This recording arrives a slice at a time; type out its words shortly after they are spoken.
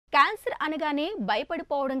Cancer అనగానే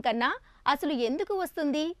భయపడిపోవడం కన్నా అసలు ఎందుకు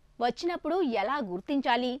వస్తుంది, వచ్చినప్పుడు ఎలా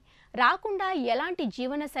గుర్తించాలి, రాకుండా ఎలాంటి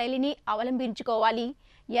జీవన శైలిని అవలంబించుకోవాలి,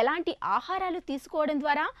 ఎలాంటి ఆహారాలు తీసుకోవడం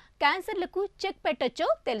ద్వారా క్యాన్సర్లకు చెక్ పెట్టొచ్చో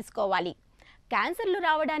తెలుసుకోవాలి. క్యాన్సర్లు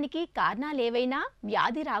రావడానికి కారణాలు ఏవైనా,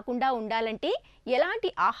 వ్యాధి రాకుండా ఉండాలంటే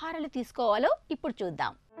ఎలాంటి ఆహారాలు తీసుకోవాలో ఇప్పుడు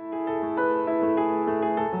చూద్దాం.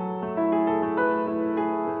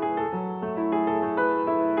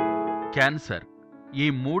 క్యాన్సర్ ఈ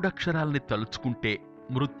మూడక్షరాల్ని తలుచుకుంటే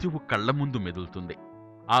మృత్యువు కళ్ల ముందు మెదులుతుంది.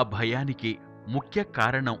 ఆ భయానికి ముఖ్య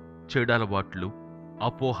కారణం చెడలవాట్లు,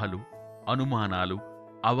 అపోహలు, అనుమానాలు,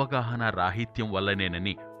 అవగాహన రాహిత్యం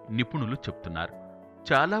వల్లనేనని నిపుణులు చెప్తున్నారు.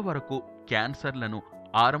 చాలా వరకు క్యాన్సర్లను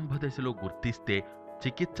ఆరంభ దశలో గుర్తిస్తే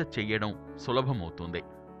చికిత్స చెయ్యడం సులభమవుతుంది.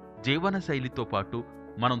 జీవనశైలితో పాటు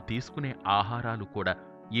మనం తీసుకునే ఆహారాలు కూడా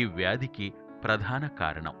ఈ వ్యాధికి ప్రధాన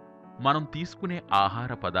కారణం. మనం తీసుకునే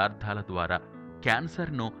ఆహార పదార్థాల ద్వారా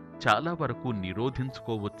క్యాన్సర్ను చాలా వరకు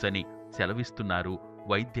నిరోధించుకోవచ్చని సెలవిస్తున్నారు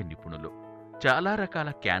వైద్య నిపుణులు. చాలా రకాల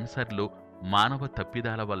క్యాన్సర్లు మానవ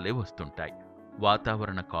తప్పిదాల వల్లే వస్తుంటాయి.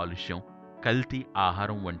 వాతావరణ కాలుష్యం, కల్తీ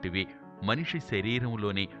ఆహారం వంటివి మనిషి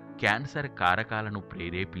శరీరంలోని క్యాన్సర్ కారకాలను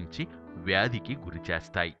ప్రేరేపించి వ్యాధికి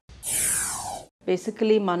గురిచేస్తాయి.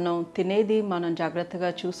 బేసికలీ మనం తినేది మనం జాగ్రత్తగా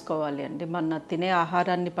చూసుకోవాలి అండి. మన తినే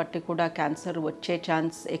ఆహారాన్ని బట్టి కూడా క్యాన్సర్ వచ్చే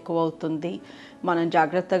ఛాన్స్ ఎక్కువ అవుతుంది. మనం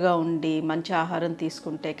జాగ్రత్తగా ఉండి మంచి ఆహారం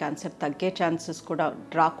తీసుకుంటే క్యాన్సర్ తగ్గే ఛాన్సెస్ కూడా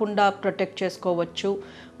రాకుండా ప్రొటెక్ట్ చేసుకోవచ్చు.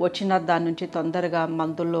 వచ్చిన దాని నుంచి తొందరగా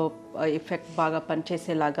మందుల్లో ఎఫెక్ట్ బాగా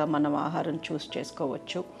పనిచేసేలాగా మనం ఆహారం చూస్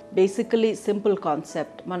చేసుకోవచ్చు. బేసికలీ సింపుల్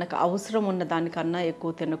కాన్సెప్ట్, మనకు అవసరం ఉన్న దానికన్నా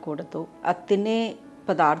ఎక్కువ తినకూడదు. అది తినే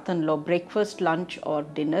పదార్థంలో breakfast, lunch or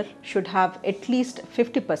dinner should have at least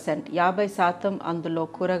 50%, 50% అందులో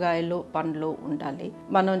కూరగాయలు, పండ్లు ఉండాలి.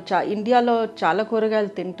 మనం ఇండియాలో చాలా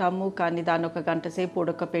కూరగాయలు తింటాము, కానీ దాన్ని ఒక గంట సేపు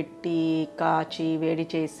ఉడకపెట్టి, కాచి, వేడి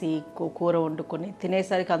చేసి కూర వండుకొని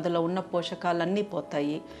తినేసరికి అందులో ఉన్న పోషకాలన్నీ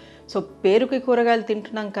పోతాయి. సో పేరుకి కూరగాయలు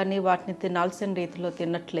తింటున్నాం కానీ వాటిని తినాల్సిన రీతిలో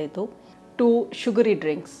తినట్లేదు. 2 షుగరీ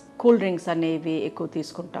డ్రింక్స్, కూల్ డ్రింక్స్ అనేవి ఎక్కువ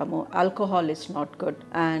తీసుకుంటాము. Alcohol is not good.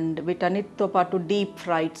 And వీటన్నిటితో పాటు డీప్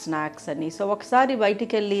ఫ్రైడ్ స్నాక్స్ అని. సో ఒకసారి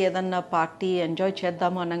బయటికి వెళ్ళి ఏదన్నా పార్టీ ఎంజాయ్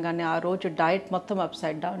చేద్దాము అనగానే ఆ రోజు డయట్ మొత్తం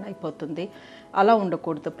అప్సైడ్ డౌన్ అయిపోతుంది. అలా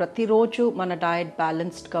ఉండకూడదు. ప్రతిరోజు మన డయట్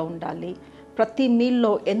బ్యాలెన్స్డ్గా ఉండాలి. ప్రతి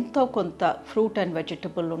మీల్లో ఎంతో కొంత ఫ్రూట్ అండ్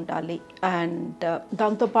వెజిటబుల్ ఉండాలి. అండ్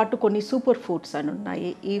దాంతోపాటు కొన్ని సూపర్ ఫుడ్స్ అని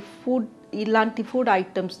ఉన్నాయి. ఇలాంటి ఫుడ్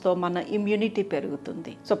ఐటమ్స్తో మన ఇమ్యూనిటీ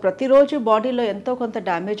పెరుగుతుంది. సో ప్రతిరోజు బాడీలో ఎంతో కొంత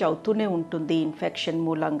డ్యామేజ్ అవుతూనే ఉంటుంది. ఇన్ఫెక్షన్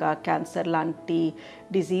మూలంగా, క్యాన్సర్ లాంటి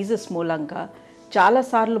డిజీజెస్ మూలంగా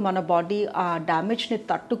చాలాసార్లు మన బాడీ ఆ డ్యామేజ్ని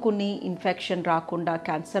తట్టుకుని ఇన్ఫెక్షన్ రాకుండా,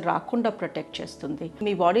 క్యాన్సర్ రాకుండా ప్రొటెక్ట్ చేస్తుంది.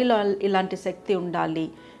 మీ బాడీలో ఇలాంటి శక్తి ఉండాలి.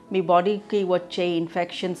 మీ బాడీకి వచ్చే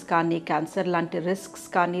ఇన్ఫెక్షన్స్ కానీ, క్యాన్సర్ లాంటి రిస్క్స్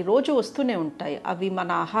కానీ రోజు వస్తూనే ఉంటాయి. అవి మన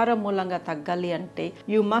ఆహారం మూలంగా తగ్గాలి అంటే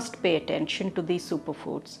you must pay attention to the super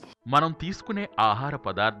foods. మనం తీసుకునే ఆహార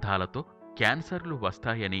పదార్థాలతో క్యాన్సర్లు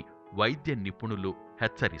వస్తాయని వైద్య నిపుణులు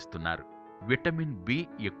హెచ్చరిస్తున్నారు. విటమిన్ బి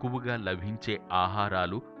ఎక్కువగా లభించే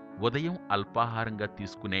ఆహారాలు, ఉదయం అల్పాహారంగా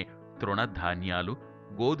తీసుకునే తృణధాన్యాలు,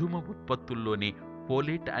 గోధుమ ఉత్పత్తుల్లోని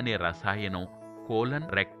ఫోలేట్ అనే రసాయనం కోలన్,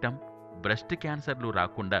 రెక్టమ్, బ్రెస్ట్ క్యాన్సర్లు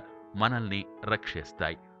రాకుండా మనల్ని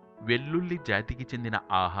రక్షిస్తాయి. వెల్లుల్లి జాతికి చెందిన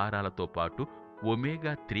ఆహారాలతో పాటు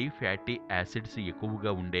ఒమేగా 3 ఫ్యాటీ యాసిడ్స్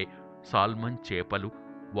ఎక్కువగా ఉండే సాల్మన్ చేపలు,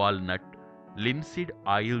 వాల్నట్, లిన్సీడ్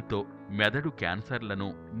ఆయిల్తో మెదడు క్యాన్సర్లను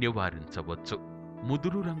నివారించవచ్చు.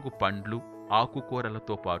 ముదురు రంగు పండ్లు,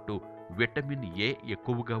 ఆకుకూరలతో పాటు విటమిన్ ఏ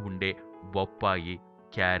ఎక్కువగా ఉండే బొప్పాయి,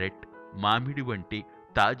 క్యారెట్, మామిడి వంటి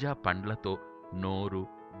తాజా పండ్లతో నోరు,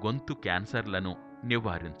 గొంతు క్యాన్సర్లను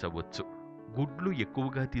నివారించవచ్చు. గుడ్లు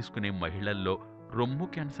ఎక్కువగా తీసుకునే మహిళల్లో రొమ్ము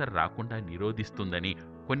క్యాన్సర్ రాకుండా నిరోధిస్తుందని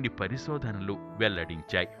కొన్ని పరిశోధనలు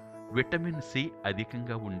వెల్లడించాయి. విటమిన్ సి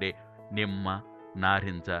అధికంగా ఉండే నిమ్మ,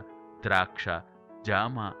 నారింజ, ద్రాక్ష,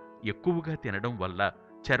 జామ ఎక్కువగా తినడం వల్ల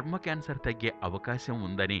చర్మ క్యాన్సర్ తగ్గే అవకాశం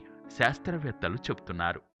ఉందని శాస్త్రవేత్తలు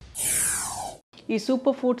చెబుతున్నారు. ఈ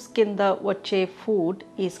సూపర్ ఫుడ్స్ కింద వచ్చే food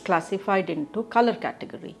is classified into colour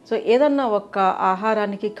category. So ఏదన్నా ఒక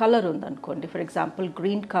ఆహారానికి కలర్ ఉందనుకోండి, for example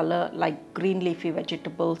green colour like green leafy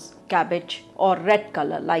vegetables, cabbage, are red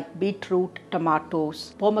colour like beetroot, tomatoes,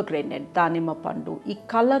 pomegranate, దానిమ్మ పండు. ఈ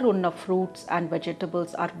కలర్ ఉన్న fruits and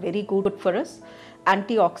vegetables are very good for us.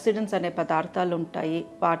 Anti oxidants అనే పదార్థాలు ఉంటాయి.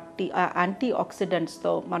 వాటి యాంటీ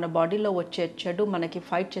ఆక్సిడెంట్స్తో మన బాడీలో వచ్చే చెడు మనకి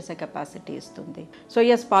ఫైట్ చేసే కెపాసిటీ ఇస్తుంది. సో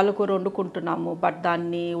ఎస్, పాలకూర వండుకుంటున్నాము, బట్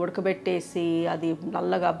దాన్ని ఉడకబెట్టేసి అది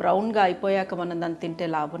నల్లగా బ్రౌన్గా అయిపోయాక మనం దాన్ని తింటే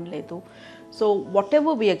లాభం లేదు. So what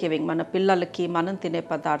ever we are giving, మన పిల్లలకి మనం తినే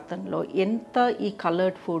పదార్థంలో ఎంత ఈ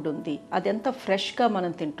కలర్డ్ ఫుడ్ ఉంది, అది ఎంత ఫ్రెష్గా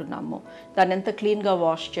మనం తింటున్నాము, దాన్ని ఎంత క్లీన్గా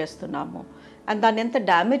వాష్ చేస్తున్నాము, అండ్ దాన్ని ఎంత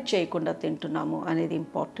డ్యామేజ్ చేయకుండా తింటున్నాము అనేది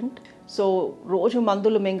ఇంపార్టెంట్. సో రోజు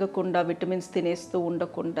మందులు మింగకుండా విటమిన్స్ తినేస్తూ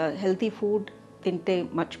ఉండకుండా హెల్తీ ఫుడ్ తింటే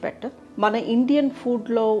మచ్ బెటర్. మన ఇండియన్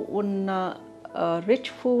ఫుడ్లో ఉన్న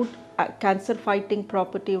rich food, cancer fighting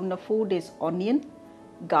property ఉన్న ఫుడ్ ఈజ్ ఆనియన్,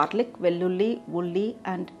 గార్లిక్, వెల్లుల్లి, ఉల్లి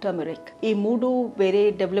అండ్ టర్మరిక్. ఈ 3 వేరే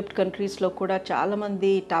డెవలప్డ్ కంట్రీస్లో కూడా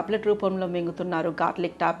చాలామంది టాబ్లెట్ రూపంలో మింగుతున్నారు.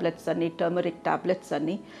 గార్లిక్ టాబ్లెట్స్ అని, టర్మరిక్ టాబ్లెట్స్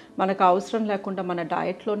అని. మనకు అవసరం లేకుండా మన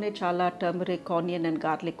డయట్లోనే చాలా టర్మరిక్, ఆనియన్ అండ్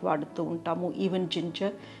గార్లిక్ వాడుతూ ఉంటాము. Even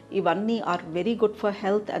ginger. ఇవన్నీ are very good for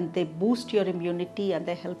health and they Boost your immunity and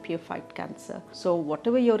they help you fight cancer. So what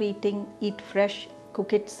ever you're eating, eat fresh,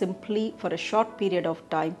 cook it simply for a short period of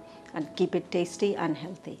time and keep it tasty and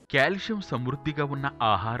healthy. Calcium సమృద్ధిగా ఉన్న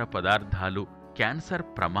ఆహార పదార్థాలు cancer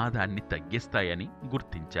ప్రమాదాన్ని తగ్గిస్తాయని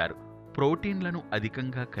గుర్తించారు. ప్రోటీన్లను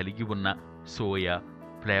అధికంగా కలిగి ఉన్న సోయా,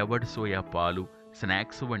 ఫ్లేవర్డ్ సోయా పాలు,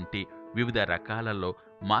 స్నాక్స్ వంటి వివిధ రకాలలో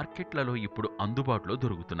మార్కెట్లలో ఇప్పుడు అందుబాటులో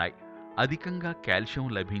దొరుకుతున్నాయి. అధికంగా కాల్షియం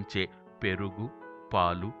లభించే పెరుగు,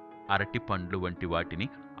 పాలు, అరటిపండ్లు వంటి వాటిని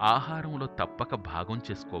ఆహారంలో తప్పక భాగం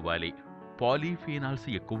చేసుకోవాలి. పాలీఫీనాల్స్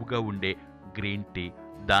ఎక్కువగా ఉండే గ్రీన్ టీ,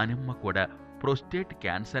 దానిమ్మ కూడా ప్రోస్టేట్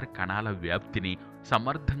క్యాన్సర్ కణాల వ్యాప్తిని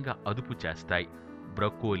సమర్థంగా అదుపు చేస్తాయి.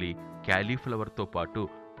 బ్రొకోలీ, క్యాలీఫ్లవర్తో పాటు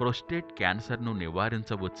ప్రోస్టేట్ క్యాన్సర్ను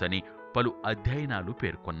నివారించవచ్చని పలు అధ్యయనాలు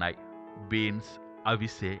పేర్కొన్నాయి. బీన్స్,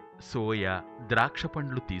 అవిసె, సోయా, ద్రాక్ష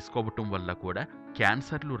పండ్లు తీసుకోవటం వల్ల కూడా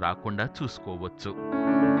క్యాన్సర్లు రాకుండా చూసుకోవచ్చు.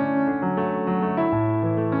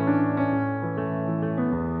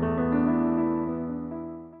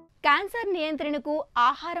 క్యాన్సర్ నియంత్రణకు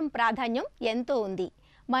ఆహారం ప్రాధాన్యం ఎంతో ఉంది.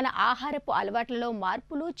 మన ఆహారపు అలవాట్లలో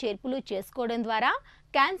మార్పులు చేర్పులు చేసుకోవడం ద్వారా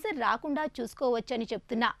క్యాన్సర్ రాకుండా చూసుకోవచ్చని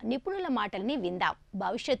చెప్తున్న నిపుణుల మాటల్ని విందాం.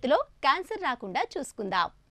 భవిష్యత్తులో క్యాన్సర్ రాకుండా చూసుకుందాం.